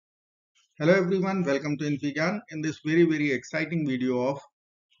Hello everyone, welcome to Olympiad in this very exciting video of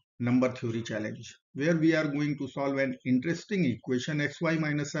number theory challenge where we are going to solve an interesting equation xy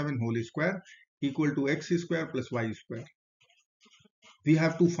minus 7 whole square equal to x square plus y square. We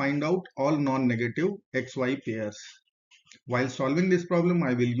have to find out all non-negative xy pairs. While solving this problem,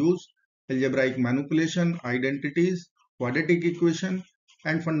 I will use algebraic manipulation, identities, quadratic equation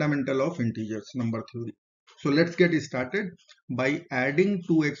and fundamental of integers number theory. So let's get started by adding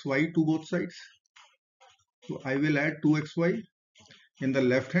 2xy to both sides. So I will add 2xy in the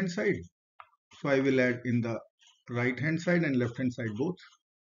left hand side. So I will add in the right hand side and left hand side both.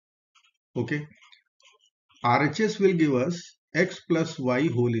 Okay. RHS will give us x plus y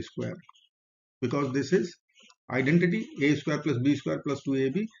whole square because this is identity a square plus b square plus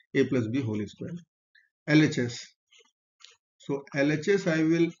 2ab a plus b whole square. LHS. So LHS I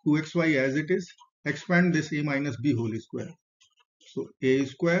will 2xy as it is expand this a minus b whole square. So a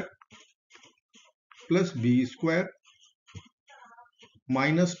square plus b square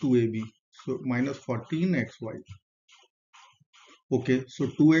minus 2ab. So minus 14xy. Okay, so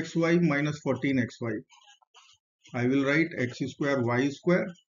 2xy minus 14xy. I will write x square y square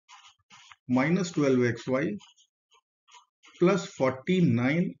minus 12xy plus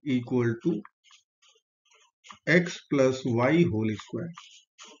 49 equal to x plus y whole square.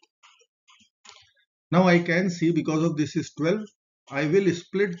 Now I can see because of this is 12, I will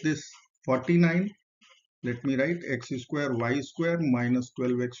split this 49. Let me write x square y square minus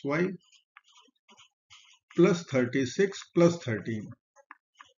 12xy plus 36 plus 13.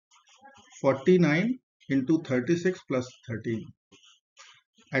 49 into 36 plus 13.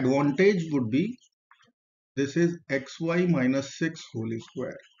 Advantage would be this is xy minus 6 whole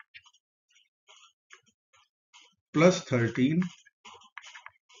square plus 13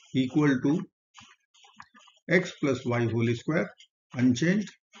 equal to x plus y whole square unchanged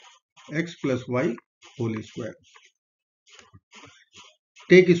x plus y whole square.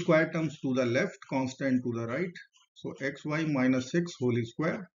 Take square terms to the left, constant to the right. So xy minus 6 whole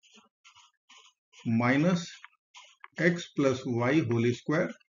square minus x plus y whole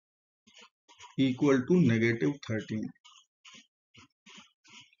square equal to negative 13.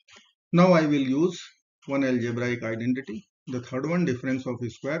 Now I will use one algebraic identity. The third one, difference of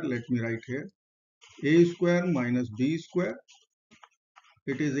square. Let me write here. A square minus b square.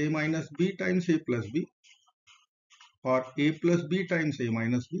 It is a minus b times a plus b or a plus b times a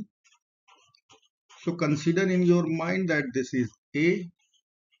minus b. So consider in your mind that this is a,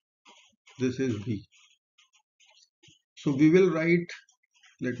 this is b. So we will write,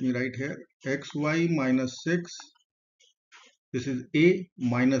 let me write here, xy minus 6. This is a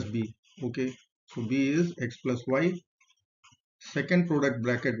minus b. Okay, so b is x plus y. Second product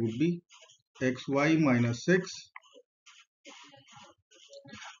bracket would be xy minus 6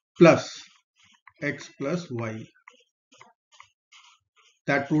 plus x plus y.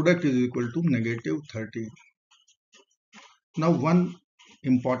 That product is equal to negative 13. Now one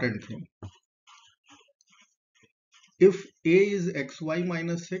important thing. If a is xy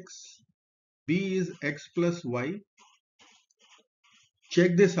minus 6, b is x plus y,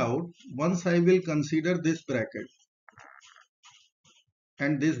 check this out. Once I will consider this bracket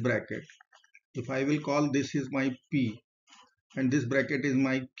and this bracket. If I will call this is my p and this bracket is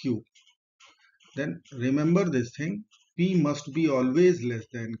my q, then remember this thing, p must be always less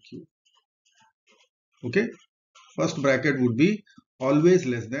than q. Okay, first bracket would be always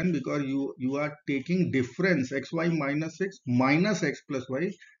less than because you are taking difference xy minus 6 minus x plus y,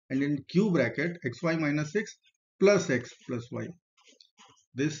 and in q bracket xy minus 6 plus x plus y.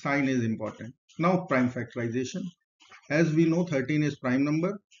 This sign is important. Now prime factorization. As we know 13 is prime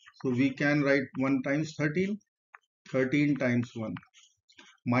number, so we can write 1 times 13, 13 times 1.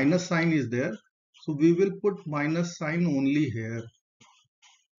 Minus sign is there, so we will put minus sign only here.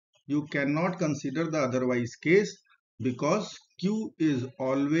 You cannot consider the otherwise case because q is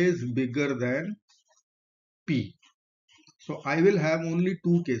always bigger than p. So I will have only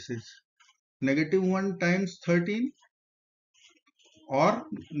two cases, negative 1 times 13 or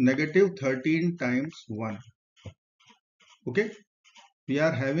negative 13 times 1. Okay, we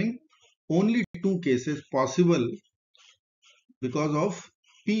are having only two cases possible because of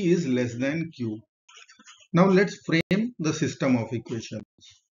p is less than q. Now let's frame the system of equations.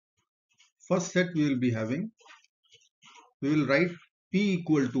 First set we will be having, we will write p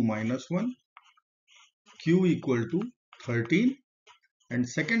equal to minus 1, q equal to 13, and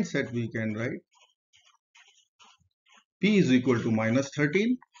second set we can write p is equal to minus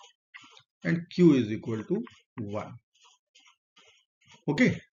 13 and q is equal to 1.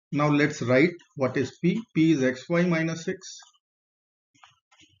 Okay, now let's write what is p. P is xy minus 6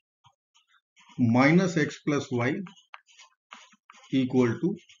 minus x plus y equal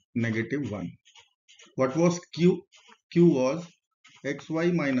to negative 1. What was q? Q was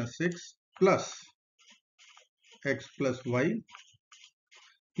xy minus 6 plus x plus y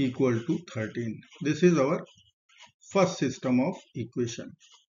equal to 13. This is our first system of equation.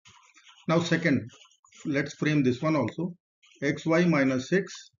 Now second, let's frame this one also. Xy minus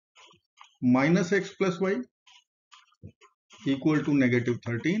 6 minus x plus y equal to negative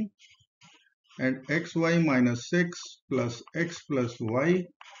 13, and xy minus 6 plus x plus y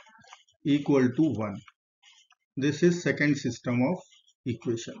equal to 1. This is second system of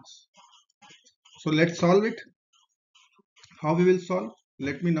equations. So let's solve it. How we will solve?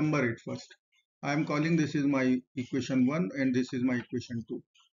 Let me number it first. I am calling this is my equation 1 and this is my equation 2.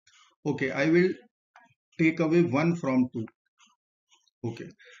 Okay, I will take away 1 from 2. Okay,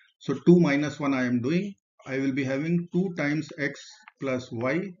 so 2 minus 1 I am doing. I will be having 2 times x plus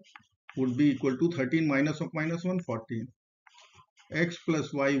y would be equal to 13 minus of minus 1, 14. X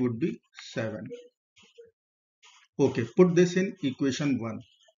plus y would be 7. Okay, put this in equation 1.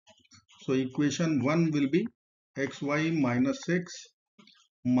 So equation 1 will be xy minus 6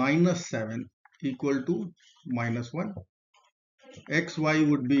 minus 7 equal to minus 1. Xy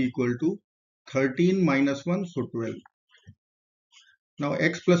would be equal to 13 minus 1, so 12. Now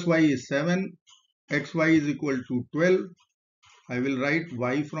x plus y is 7, xy is equal to 12. I will write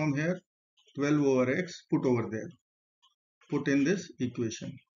y from here, 12 over x, put over there. Put in this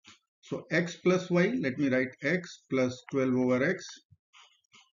equation. So x plus y, let me write x plus 12 over x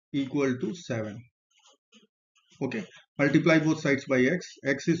equal to 7. Okay, multiply both sides by x.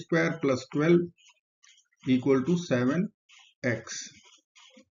 X square plus 12 equal to 7x.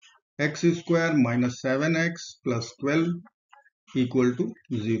 X square minus 7x plus 12 equal to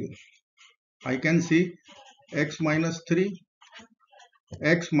 0. I can see x minus 3,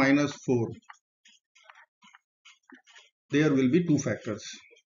 x minus 4. There will be two factors.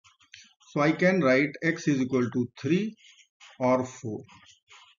 So I can write x is equal to 3 or 4.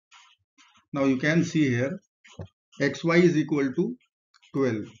 Now you can see here xy is equal to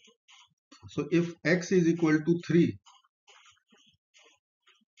 12. So if x is equal to 3,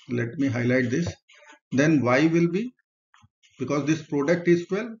 let me highlight this, then y will be, because this product is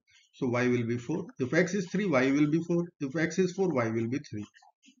 12, so y will be 4. If x is 3, y will be 4. If x is 4, y will be 3.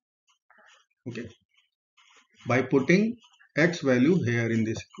 Okay, by putting x value here in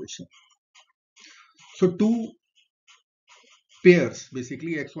this equation. So two pairs,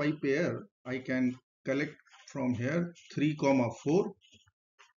 basically xy pair, I can collect from here 3, 4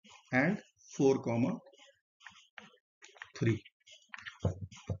 and 4, 3.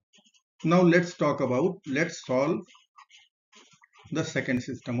 Now let's solve the second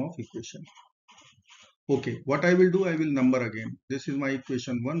system of equation. Okay, what I will do, I will number again. This is my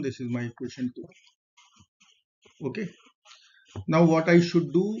equation 1, this is my equation 2. Okay, now what I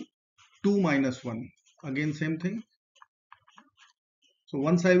should do, 2 minus 1, again same thing. So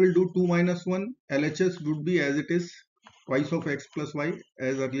once I will do 2 minus 1, LHS would be as it is, twice of x plus y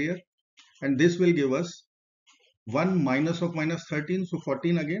as earlier, and this will give us 1 minus of minus 13, so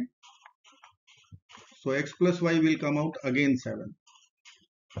 14 again. So x plus y will come out again 7.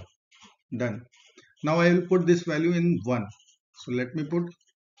 Done. Now I will put this value in 1. So let me put,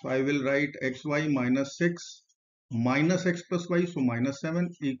 so I will write xy minus 6 minus x plus y, so minus 7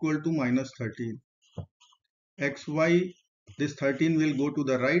 equal to minus 13. Xy, this 13 will go to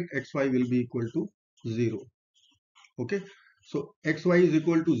the right, xy will be equal to 0. Okay, so xy is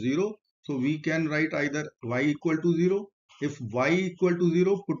equal to 0, so we can write either y equal to 0. If y equal to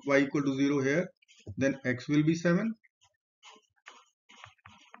 0, put y equal to 0 here, then x will be 7.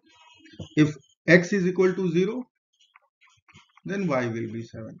 If x is equal to 0, then y will be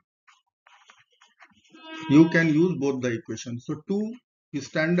 7. You can use both the equations. So two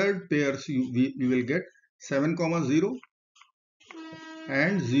standard pairs we will get 7, 0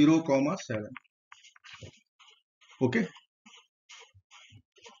 and 0, 7. Okay.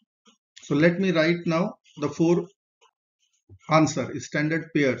 So let me write now the 4 answer standard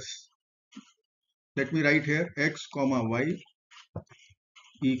pairs. Let me write here x, y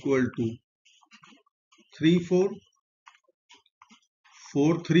equal to 3, 4,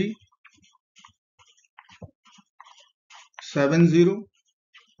 4, 3, 7, 0,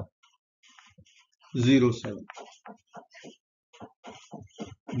 0, 7.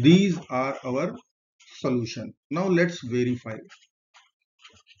 These are our solution. Now let's verify.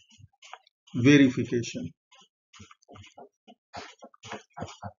 Verification.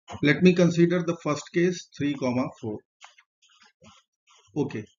 Let me consider the first case 3, 4.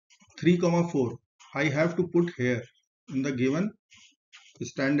 Okay, 3, 4. I have to put here in the given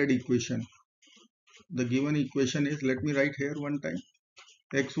standard equation the given equation is, let me write here one time,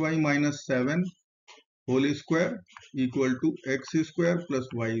 xy minus 7 whole square equal to x square plus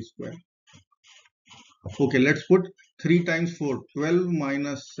y square. Okay, let's put 3 times 4, 12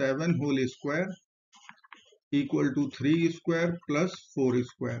 minus 7 whole square equal to 3 square plus 4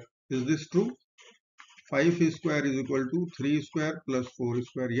 square. Is this true? 5 square is equal to 3 square plus 4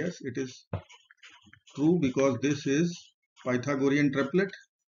 square. Yes, it is true because this is Pythagorean triplet.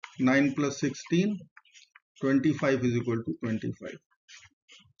 9 plus 16, 25 is equal to 25.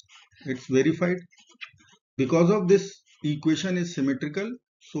 It's verified. Because of this equation is symmetrical,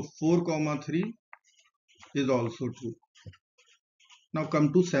 so 4 comma 3 is also true. Now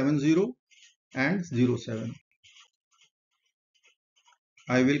come to 70 and 07.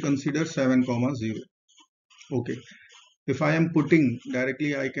 I will consider 7 comma 0. Okay, if I am putting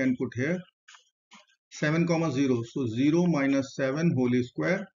directly, I can put here 7 comma 0. So 0 minus 7 whole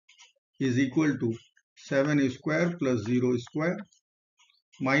square is equal to 7 square plus 0 square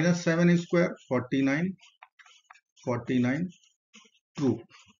minus 7 square, 49, 49, true.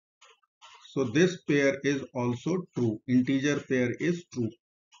 So this pair is also true. Integer pair is true.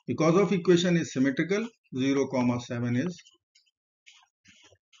 Because of equation is symmetrical, 0 comma 7 is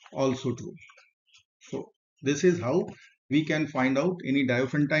also true. So this is how we can find out any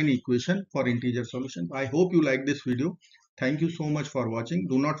Diophantine equation for integer solution. I hope you like this video. Thank you so much for watching.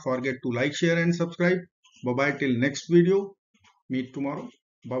 Do not forget to like, share and subscribe. Bye bye till next video. Meet tomorrow.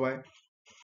 Bye bye.